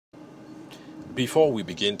Before we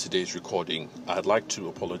begin today's recording, I'd like to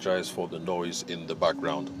apologize for the noise in the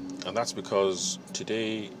background. And that's because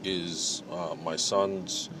today is my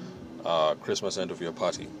son's Christmas end of year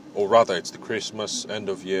party. Or rather, it's the Christmas end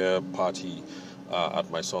of year party at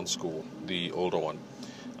my son's school, the older one.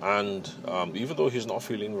 And even though he's not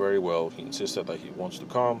feeling very well, he insisted that he wants to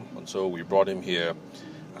come. And so we brought him here.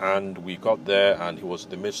 And we got there, and he was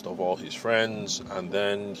in the midst of all his friends. And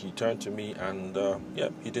then he turned to me and,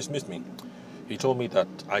 he dismissed me. He told me that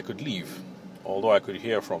I could leave, although I could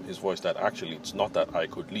hear from his voice that actually it's not that I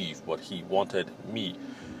could leave, but he wanted me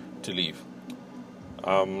to leave.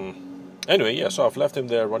 So I've left him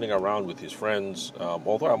there running around with his friends,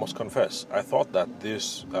 although I must confess, I thought that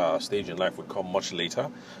this stage in life would come much later.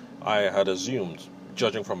 I had assumed,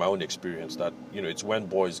 judging from my own experience, that it's when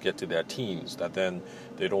boys get to their teens that then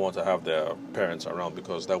they don't want to have their parents around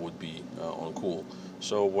because that would be uncool.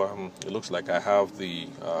 So it looks like I have the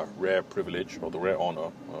rare privilege or the rare honor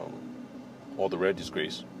or the rare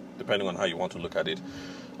disgrace, depending on how you want to look at it,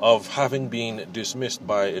 of having been dismissed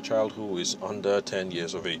by a child who is under 10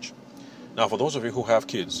 years of age. Now, for those of you who have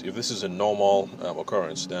kids, if this is a normal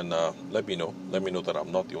occurrence, then let me know. Let me know that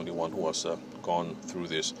I'm not the only one who has gone through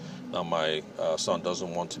this. Now, my son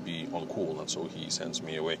doesn't want to be uncool, and so he sends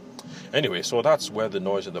me away. Anyway, so that's where the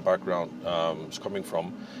noise in the background is coming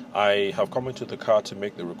from. I have come into the car to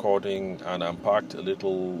make the recording, and I'm parked a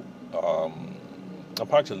little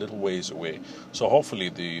ways away, so hopefully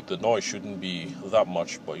the noise shouldn't be that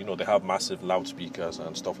much, but they have massive loudspeakers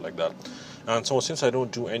and stuff like that. And so since I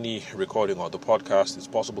don't do any recording on the podcast, it's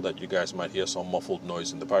possible that you guys might hear some muffled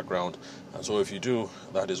noise in the background, and so if you do,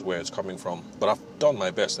 that is where it's coming from. But I've done my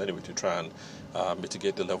best anyway to try and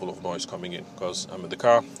mitigate the level of noise coming in, because I'm in the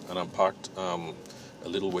car and I'm parked a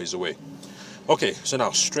little ways away. Okay, so now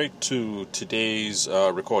straight to today's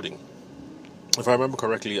recording. If I remember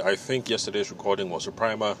correctly, I think yesterday's recording was a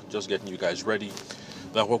primer, just getting you guys ready.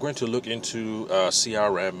 Now we're going to look into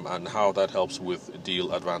CRM and how that helps with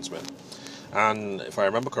deal advancement. And if I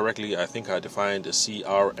remember correctly, I think I defined a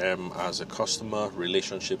CRM as a customer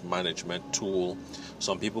relationship management tool.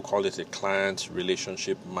 Some people call it a client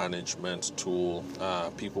relationship management tool.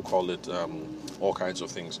 People call it all kinds of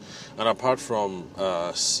things. And apart from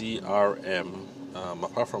CRM,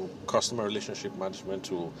 apart from customer relationship management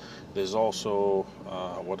tool, there's also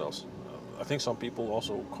what else? I think some people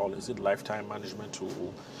also call it lifetime management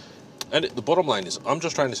tool. And the bottom line is, I'm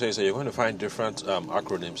just trying to say is that you're going to find different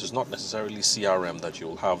acronyms. It's not necessarily CRM that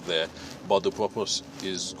you'll have there, but the purpose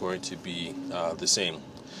is going to be the same.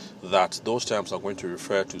 That those terms are going to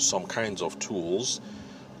refer to some kinds of tools.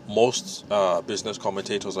 Most business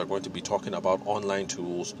commentators are going to be talking about online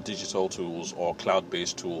tools, digital tools, or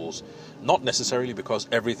cloud-based tools. Not necessarily because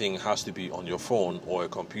everything has to be on your phone or a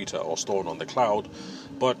computer or stored on the cloud,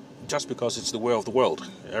 but just because it's the way of the world.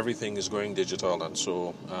 Everything is going digital, and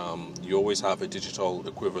so you always have a digital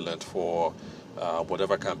equivalent for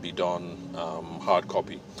whatever can be done hard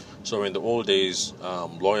copy. So in the old days,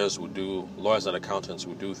 lawyers and accountants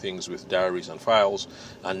would do things with diaries and files,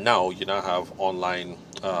 and now you now have online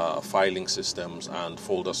filing systems and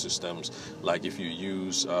folder systems. Like if you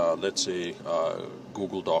use, let's say,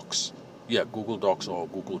 Google Docs or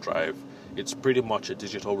Google Drive, it's pretty much a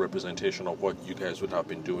digital representation of what you guys would have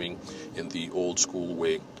been doing in the old school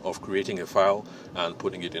way of creating a file and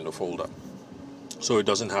putting it in a folder. So it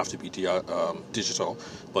doesn't have to be digital,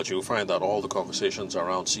 but you'll find that all the conversations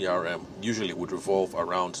around CRM usually would revolve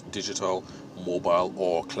around digital, mobile,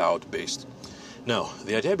 or cloud-based. Now,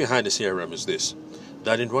 the idea behind the CRM is this: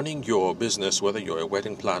 that in running your business, whether you're a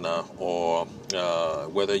wedding planner or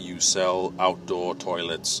whether you sell outdoor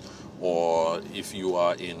toilets, or if you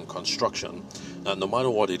are in construction, and no matter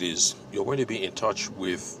what it is, you're going to be in touch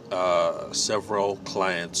with several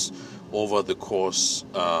clients over the course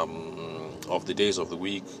of the days of the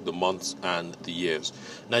week, the months, and the years.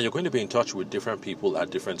 Now, you're going to be in touch with different people at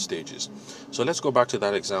different stages. So let's go back to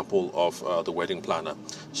that example of the wedding planner.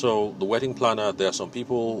 So the wedding planner, there are some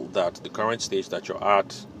people that the current stage that you're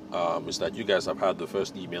at is that you guys have had the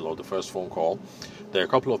first email or the first phone call. There are a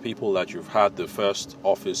couple of people that you've had the first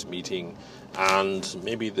office meeting, and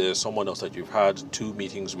maybe there's someone else that you've had 2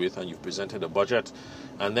 meetings with and you've presented a budget,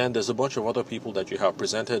 and then there's a bunch of other people that you have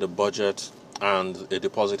presented a budget and a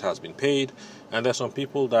deposit has been paid, and there's some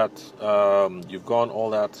people that you've done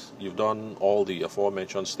all the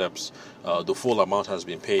aforementioned steps, the full amount has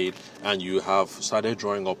been paid, and you have started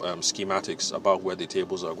drawing up schematics about where the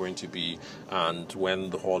tables are going to be and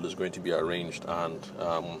when the hall is going to be arranged and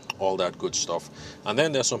all that good stuff. And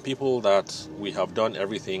then there's some people that we have done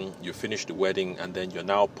everything, you finished the wedding, and then you're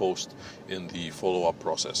now post in the follow-up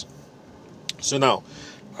process. So now,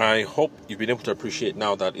 I hope you've been able to appreciate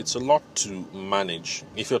now that it's a lot to manage.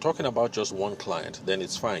 If you're talking about just one client, then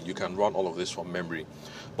it's fine. You can run all of this from memory.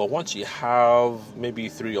 But once you have maybe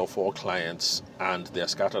 3 or 4 clients and they're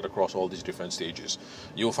scattered across all these different stages,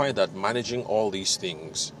 you'll find that managing all these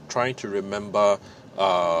things, trying to remember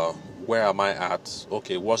where am I at?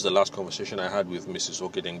 Okay, what's the last conversation I had with Mrs.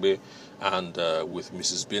 Okedengbe and with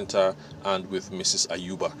Mrs. Binta and with Mrs.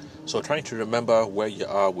 Ayuba? So trying to remember where you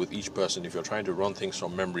are with each person if you're trying to run things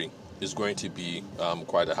from memory is going to be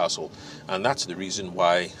quite a hassle. And that's the reason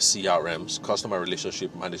why CRMs, customer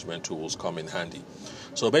relationship management tools, come in handy.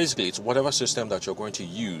 So basically, it's whatever system that you're going to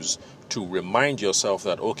use to remind yourself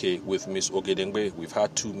that, okay, with Miss Ogedengbe, we've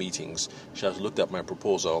had 2 meetings. She has looked at my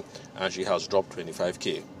proposal and she has dropped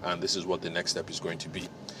 25K. And this is what the next step is going to be.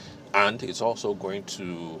 And it's also going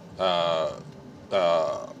to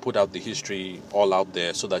put out the history all out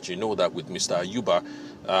there so that you know that with Mr. Ayuba,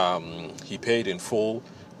 he paid in full.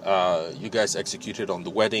 You guys executed on the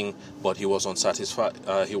wedding, but he was unsatisfied.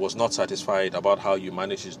 He was not satisfied about how you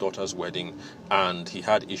managed his daughter's wedding, and he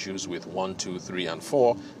had issues with 1, 2, 3, and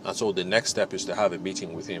 4. And so the next step is to have a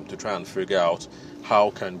meeting with him to try and figure out how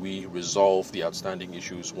can we resolve the outstanding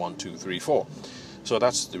issues 1, 2, 3, 4. So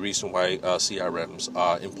that's the reason why CRMs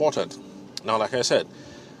are important. Now, like I said,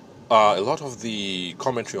 a lot of the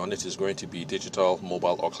commentary on it is going to be digital,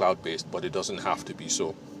 mobile, or cloud-based, but it doesn't have to be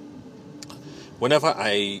so. Whenever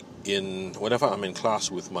I'm in class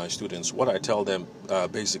with my students, what I tell them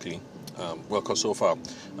basically, because so far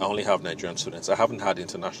I only have Nigerian students. I haven't had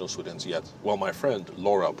international students yet. Well, my friend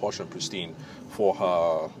Laura, Posh and Pristine, for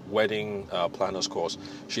her wedding planners course,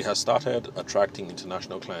 she has started attracting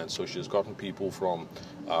international clients. So she's gotten people from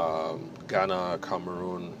Ghana,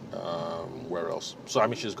 Cameroon, where else?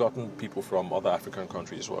 So, she's gotten people from other African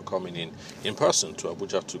countries who are coming in person to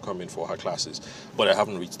Abuja to come in for her classes. But I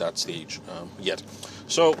haven't reached that stage yet.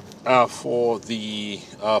 So, for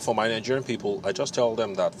my Nigerian people, I just tell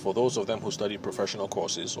them that for those of them who study professional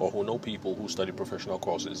courses or who know people who study professional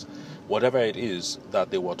courses, whatever it is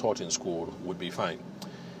that they were taught in school would be fine.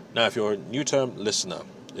 Now, if you're a new-term listener,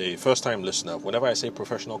 a first-time listener, whenever I say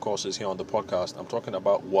professional courses here on the podcast, I'm talking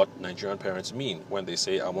about what Nigerian parents mean when they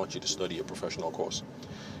say, I want you to study a professional course.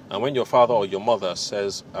 And when your father or your mother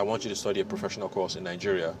says, I want you to study a professional course in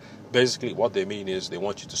Nigeria, basically what they mean is they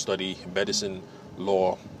want you to study medicine,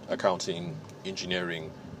 law, accounting, engineering,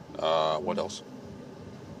 what else?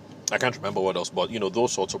 I can't remember what else, but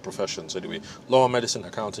those sorts of professions anyway. Law, medicine,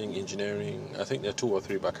 accounting, engineering. I think there are 2 or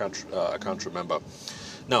 3, but I can't remember.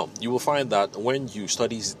 Now, you will find that when you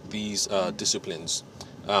study these disciplines,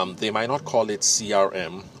 they might not call it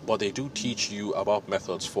CRM, but they do teach you about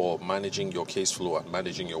methods for managing your case flow and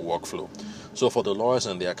managing your workflow. So for the lawyers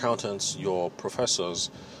and the accountants, your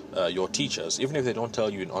professors, your teachers, even if they don't tell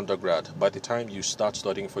you in undergrad, by the time you start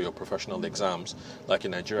studying for your professional exams, like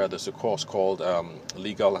in Nigeria, there's a course called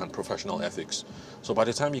Legal and Professional Ethics. So by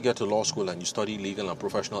the time you get to law school and you study legal and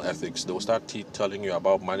professional ethics, they will start telling you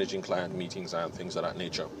about managing client meetings and things of that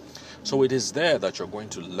nature. So it is there that you're going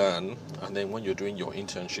to learn, and then when you're doing your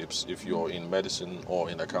internships, if you're in medicine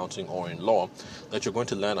or in accounting or in law, that you're going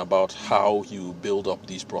to learn about how you build up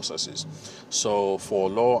these processes. So for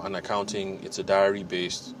law and accounting, it's a diary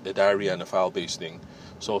and a file-based thing.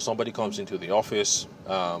 So somebody comes into the office,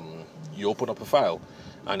 you open up a file,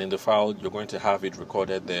 and in the file, you're going to have it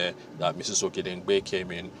recorded there that Mrs. Okedengbe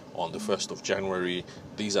came in on the 1st of January.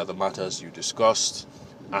 These are the matters you discussed,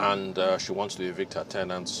 and she wants to evict her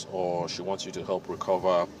tenants, or she wants you to help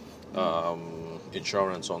recover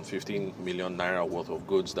insurance on 15 million naira worth of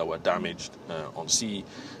goods that were damaged on sea,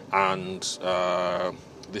 and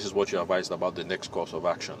this is what you advised about the next course of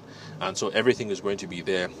action. And so everything is going to be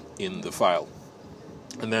there in the file.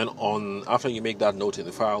 And then after you make that note in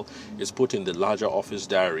the file, it's put in the larger office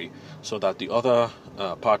diary so that the other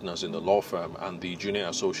partners in the law firm and the junior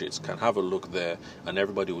associates can have a look there, and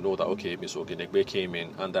everybody will know that, okay, Ms. Okedengbe came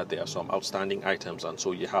in and that there are some outstanding items, and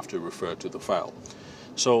so you have to refer to the file.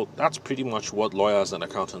 So that's pretty much what lawyers and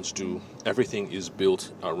accountants do. Everything is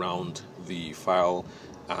built around the file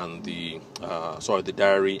and the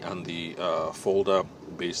diary and the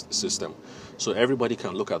folder-based system. So everybody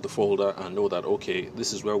can look at the folder and know that, okay,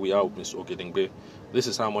 this is where we are with Ms. Okedengbe. This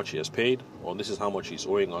is how much he has paid, or this is how much he's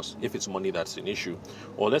owing us, if it's money that's an issue.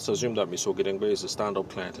 Or let's assume that Ms. Okedengbe is a stand-up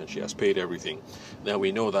client and she has paid everything. Then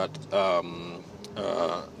we know that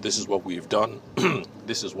this is what we've done,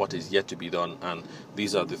 this is what is yet to be done, and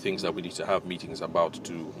these are the things that we need to have meetings about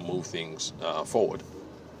to move things forward.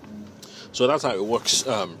 So that's how it works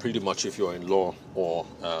pretty much if you're in law or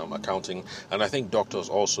accounting. And I think doctors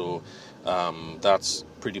also, that's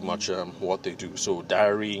pretty much what they do. So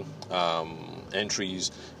diary,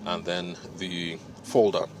 entries, and then the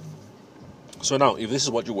folder. So now, if this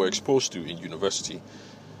is what you were exposed to in university,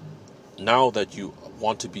 now that you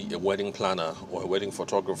want to be a wedding planner or a wedding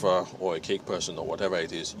photographer or a cake person or whatever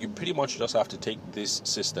it is, you pretty much just have to take this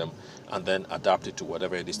system and then adapt it to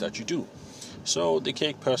whatever it is that you do. So the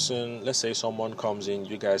cake person, let's say someone comes in,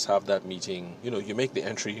 you guys have that meeting, you make the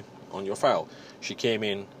entry on your file. She came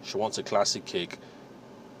in, she wants a classic cake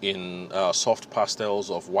in soft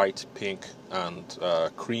pastels of white, pink, and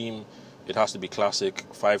cream. It has to be classic,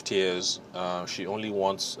 5 tiers. She only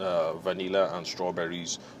wants vanilla and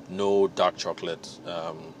strawberries, no dark chocolate,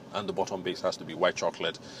 and the bottom base has to be white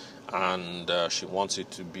chocolate. And she wants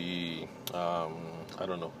it to be,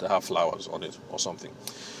 to have flowers on it or something.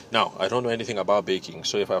 Now, I don't know anything about baking,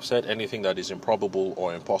 so if I've said anything that is improbable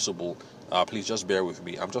or impossible, please just bear with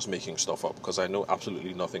me. I'm just making stuff up because I know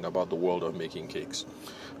absolutely nothing about the world of making cakes.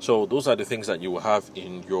 So those are the things that you will have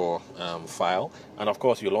in your file. And of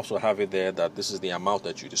course, you'll also have it there that this is the amount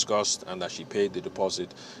that you discussed and that she paid the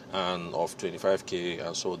deposit and of 25k.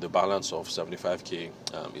 And so the balance of 75k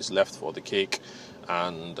is left for the cake.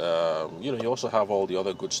 And you also have all the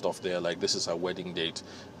other good stuff there, like this is her wedding date,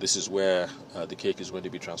 this is where the cake is going to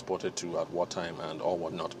be transported to at what time and all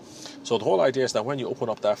whatnot. So the whole idea is that when you open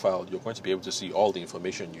up that file, you're going to be able to see all the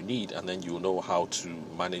information you need, and then you'll know how to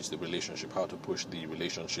manage the relationship, how to push the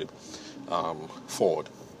relationship forward.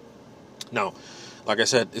 Now, like I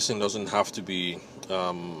said, this thing doesn't have to be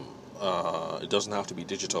it doesn't have to be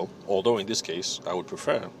digital, although in this case I would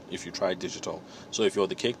prefer if you try digital. So if you're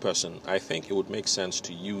the cake person, I think it would make sense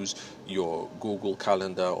to use your Google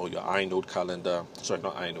Calendar or your iNote calendar,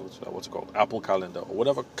 Apple Calendar, or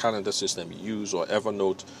whatever calendar system you use, or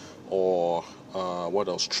Evernote, or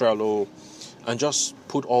Trello, and just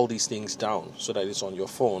put all these things down so that it's on your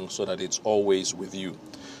phone, so that it's always with you.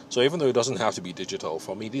 So even though it doesn't have to be digital,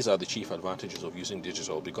 for me, these are the chief advantages of using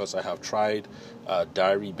digital, because I have tried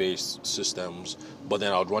diary-based systems, but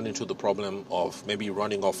then I'd run into the problem of maybe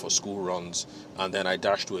running off for school runs, and then I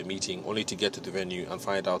dash to a meeting only to get to the venue and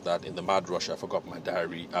find out that in the mad rush I forgot my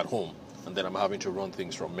diary at home, and then I'm having to run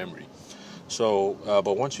things from memory. So,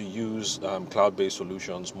 but once you use cloud-based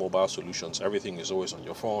solutions, mobile solutions, everything is always on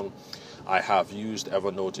your phone. I have used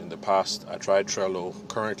Evernote in the past. I tried Trello.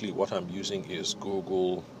 Currently, what I'm using is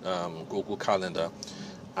Google Calendar,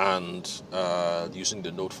 and using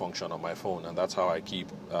the note function on my phone, and that's how I keep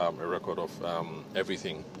a record of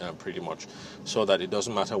everything pretty much, so that it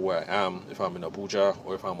doesn't matter where I am, if I'm in Abuja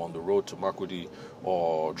or if I'm on the road to Makurdi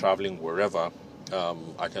or traveling wherever,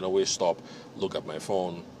 I can always stop, look at my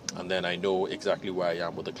phone, and then I know exactly where I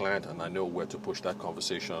am with the client, and I know where to push that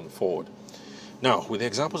conversation forward. Now, with the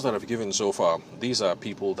examples that I've given so far, these are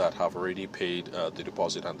people that have already paid the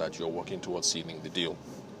deposit and that you're working towards sealing the deal.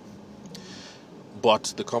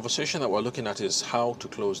 But the conversation that we're looking at is how to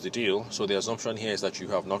close the deal. So the assumption here is that you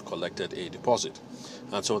have not collected a deposit.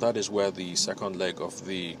 And so that is where the second leg of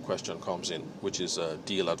the question comes in, which is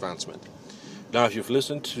deal advancement. Now, if you've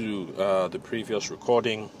listened to the previous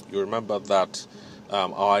recording, you remember that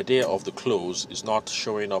our idea of the close is not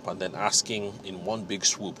showing up and then asking in one big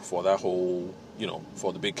swoop for that whole,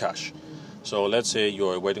 for the big cash. So let's say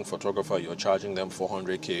you're a wedding photographer, you're charging them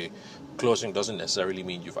 400k. Closing doesn't necessarily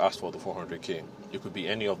mean you've asked for the 400k. It could be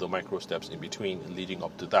any of the micro steps in between leading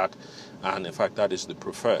up to that. And in fact, that is the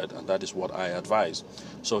preferred, and that is what I advise.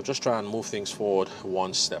 So just try and move things forward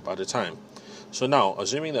one step at a time. So now,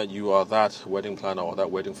 assuming that you are that wedding planner or that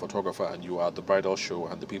wedding photographer, and you are at the bridal show,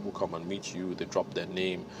 and the people come and meet you, they drop their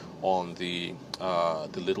name on the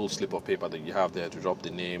little slip of paper that you have there, to drop the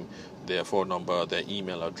name, their phone number, their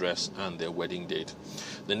email address, and their wedding date.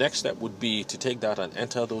 The next step would be to take that and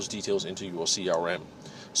enter those details into your CRM.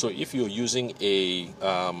 So if you're using a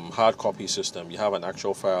hard copy system, you have an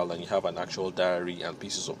actual file and you have an actual diary and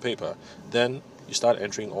pieces of paper, then you start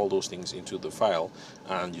entering all those things into the file,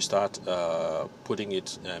 and you start putting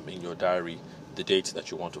it in your diary, the date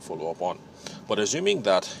that you want to follow up on. But assuming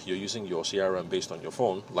that you're using your CRM based on your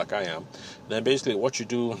phone, like I am, then basically what you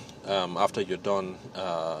do after you're done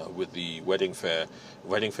with the wedding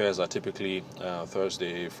fairs are typically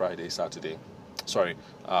Thursday, Friday, Saturday.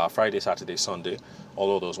 Friday, Saturday, Sunday.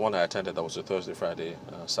 Although there was one I attended that was a Thursday, Friday,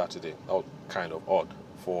 Saturday. That was kind of odd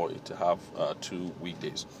for it to have 2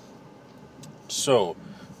 weekdays. So,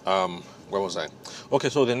 where was I? Okay,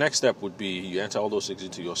 so the next step would be you enter all those things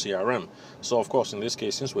into your CRM. So, of course, in this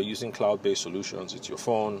case, since we're using cloud-based solutions, it's your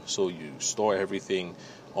phone, so you store everything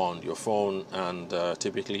on your phone, and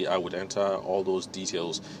typically I would enter all those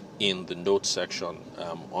details in the notes section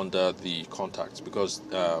under the contacts, because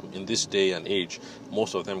in this day and age,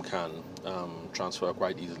 most of them can transfer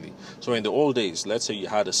quite easily. So in the old days, let's say you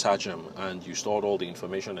had a SAGEM and you stored all the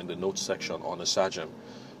information in the notes section on a SAGEM.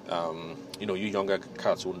 You younger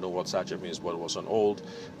cats will know what SAGEM is, but it was an old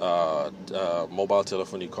mobile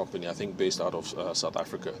telephony company, I think based out of South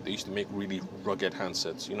Africa. They used to make really rugged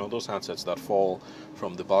handsets, those handsets that fall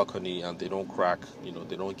from the balcony and they don't crack,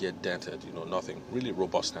 they don't get dented, nothing. Really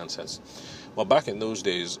robust handsets. But back in those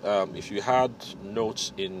days, if you had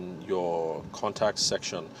notes in your contacts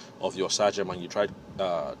section of your SAGEM and you tried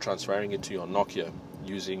transferring it to your Nokia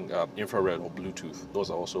using infrared or Bluetooth, those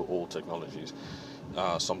are also old technologies.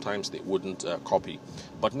 Sometimes they wouldn't copy.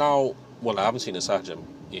 But now, well, I haven't seen a SAGEM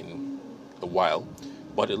in a while,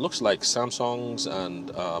 but it looks like Samsungs and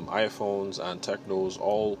iPhones and Technos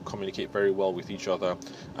all communicate very well with each other.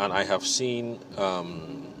 And I have seen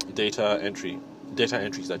data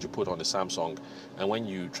entries that you put on the Samsung, and when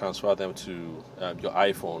you transfer them to your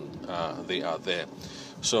iPhone, they are there.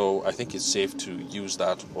 So I think it's safe to use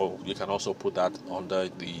that, or you can also put that under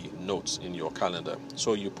the notes in your calendar.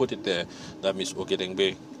 So you put it there that Miss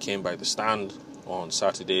Ogedengbe came by the stand on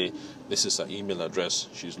Saturday. This is her email address.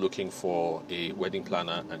 She's looking for a wedding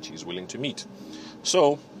planner and she's willing to meet.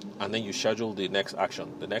 So, and then you schedule the next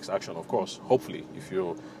action. The next action, of course, hopefully, if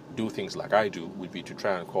you do things like I do, would be to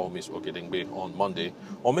try and call Miss Ogedengbe on Monday,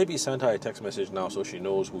 or maybe send her a text message now so she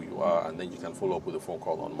knows who you are, and then you can follow up with a phone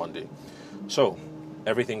call on Monday. So,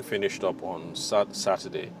 everything finished up on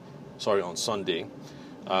on Sunday.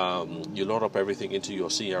 You load up everything into your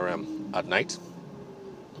CRM at night.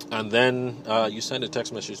 And then you send a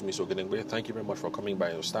text message to Ms. Ogedengbe. Thank you very much for coming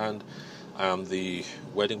by your stand. I am the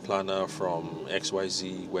wedding planner from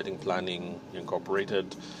XYZ Wedding Planning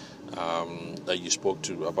Incorporated that you spoke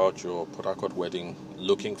to about your Port Harcourt wedding.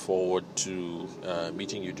 Looking forward to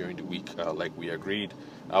meeting you during the week like we agreed.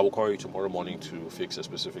 I will call you tomorrow morning to fix a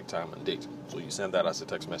specific time and date. So you send that as a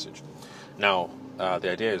text message. Now, the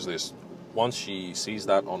idea is this. Once she sees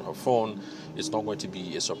that on her phone, it's not going to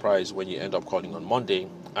be a surprise when you end up calling on Monday.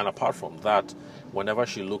 And apart from that, whenever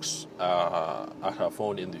she looks at her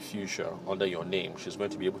phone in the future under your name, she's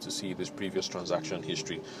going to be able to see this previous transaction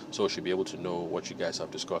history. So she'll be able to know what you guys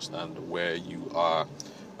have discussed and where you are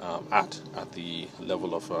at the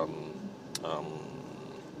level of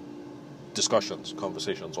discussions,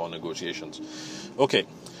 conversations, or negotiations. Okay,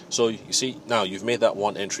 so you see, now you've made that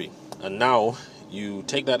one entry. And now you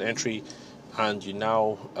take that entry and you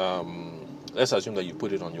now, let's assume that you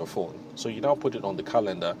put it on your phone. So you now put it on the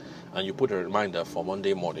calendar and you put a reminder for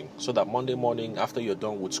Monday morning. So that Monday morning, after you're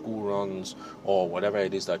done with school runs or whatever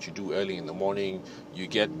it is that you do early in the morning, you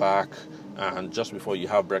get back and just before you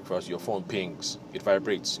have breakfast, your phone pings. It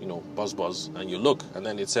vibrates, buzz, and you look and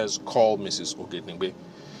then it says, call Mrs. Ogedengbe.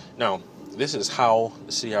 Now, this is how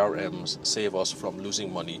CRMs save us from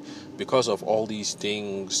losing money because of all these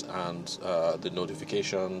things and the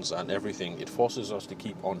notifications and everything. It forces us to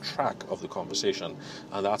keep on track of the conversation,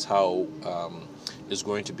 and that's how it's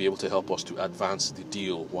going to be able to help us to advance the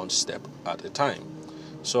deal one step at a time.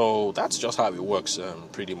 So that's just how it works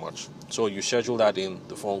pretty much. So you schedule that in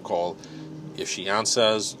the phone call. If she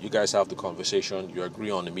answers, you guys have the conversation, you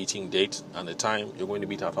agree on a meeting date and the time. You're going to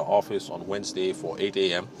meet at her office on Wednesday for 8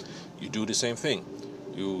 a.m. You do the same thing.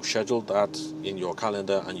 You schedule that in your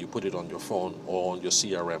calendar and you put it on your phone or on your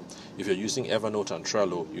CRM. If you're using Evernote and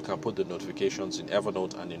Trello, you can put the notifications in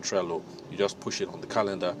Evernote and in Trello. You just push it on the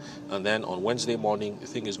calendar, and then on Wednesday morning, the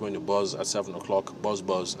thing is going to buzz at 7 o'clock,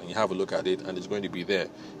 buzz, and you have a look at it, and it's going to be there.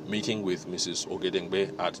 Meeting with Mrs.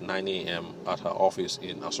 Ogedengbe at 9 a.m. at her office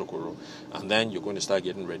in Asokoro. And then you're going to start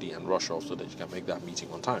getting ready and rush off so that you can make that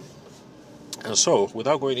meeting on time. And so,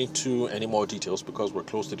 without going into any more details, because we're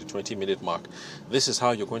close to the 20-minute mark, this is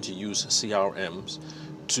how you're going to use CRMs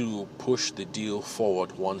to push the deal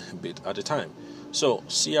forward one bit at a time. So,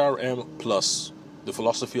 CRM plus the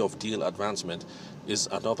philosophy of deal advancement is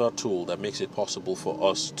another tool that makes it possible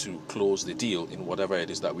for us to close the deal in whatever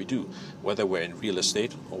it is that we do, whether we're in real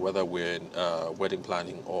estate or whether we're in wedding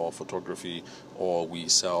planning or photography or we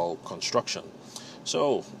sell construction.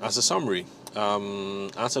 So, as a summary,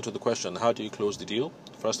 answer to the question, how do you close the deal?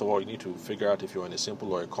 First of all, you need to figure out if you're in a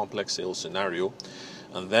simple or a complex sales scenario.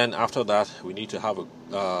 And then after that, we need to have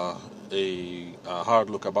a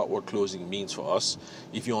hard look about what closing means for us.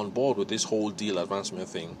 If you're on board with this whole deal advancement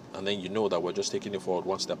thing, and then you know that we're just taking it forward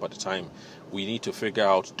one step at a time, we need to figure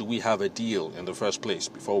out, do we have a deal in the first place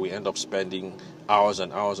before we end up spending hours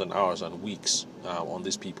and hours and hours and weeks on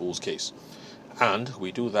these people's case? And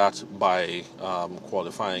we do that by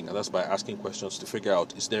qualifying, and that's by asking questions to figure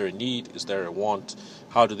out, is there a need, is there a want,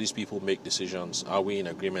 how do these people make decisions, are we in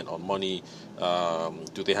agreement on money,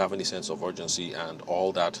 do they have any sense of urgency, and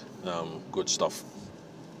all that good stuff.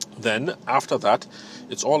 Then after that,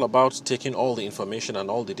 it's all about taking all the information and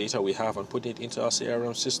all the data we have and putting it into our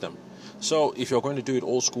CRM system. So if you're going to do it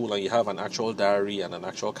old school and you have an actual diary and an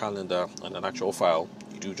actual calendar and an actual file,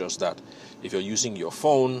 you do just that. If you're using your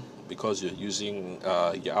phone, because you're using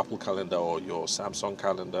your Apple Calendar or your Samsung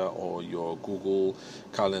Calendar or your Google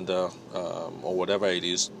Calendar or whatever it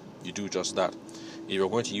is, you do just that. If you're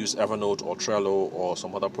going to use Evernote or Trello or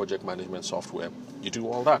some other project management software, you do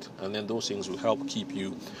all that. And then those things will help keep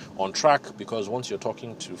you on track, because once you're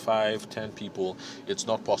talking to 5-10 people, it's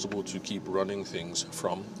not possible to keep running things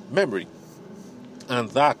from memory. And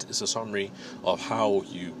that is a summary of how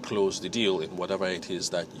you close the deal in whatever it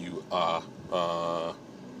is that you are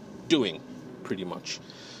doing, pretty much.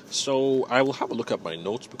 So I will have a look at my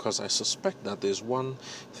notes, because I suspect that there's one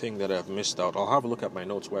thing that I've missed out. I'll have a look at my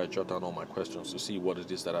notes where I jot down all my questions to see what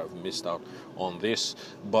it is that I've missed out on this.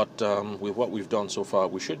 But with what we've done so far,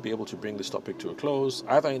 we should be able to bring this topic to a close,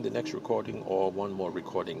 either in the next recording or one more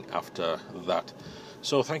recording after that.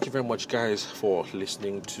 So thank you very much, guys, for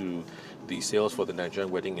listening to the Sales for the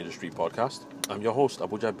Nigerian Wedding Industry podcast. I'm your host,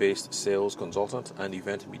 Abuja-based sales consultant and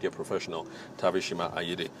event media professional, Tavishima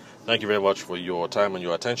Ayede. Thank you very much for your time and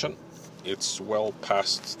your attention. It's well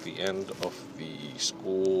past the end of the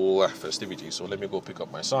school festivities, so let me go pick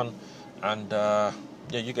up my son. And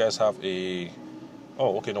you guys have a...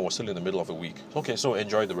 Oh, okay, no, we're still in the middle of a week. Okay, so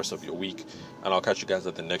enjoy the rest of your week, and I'll catch you guys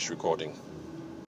at the next recording.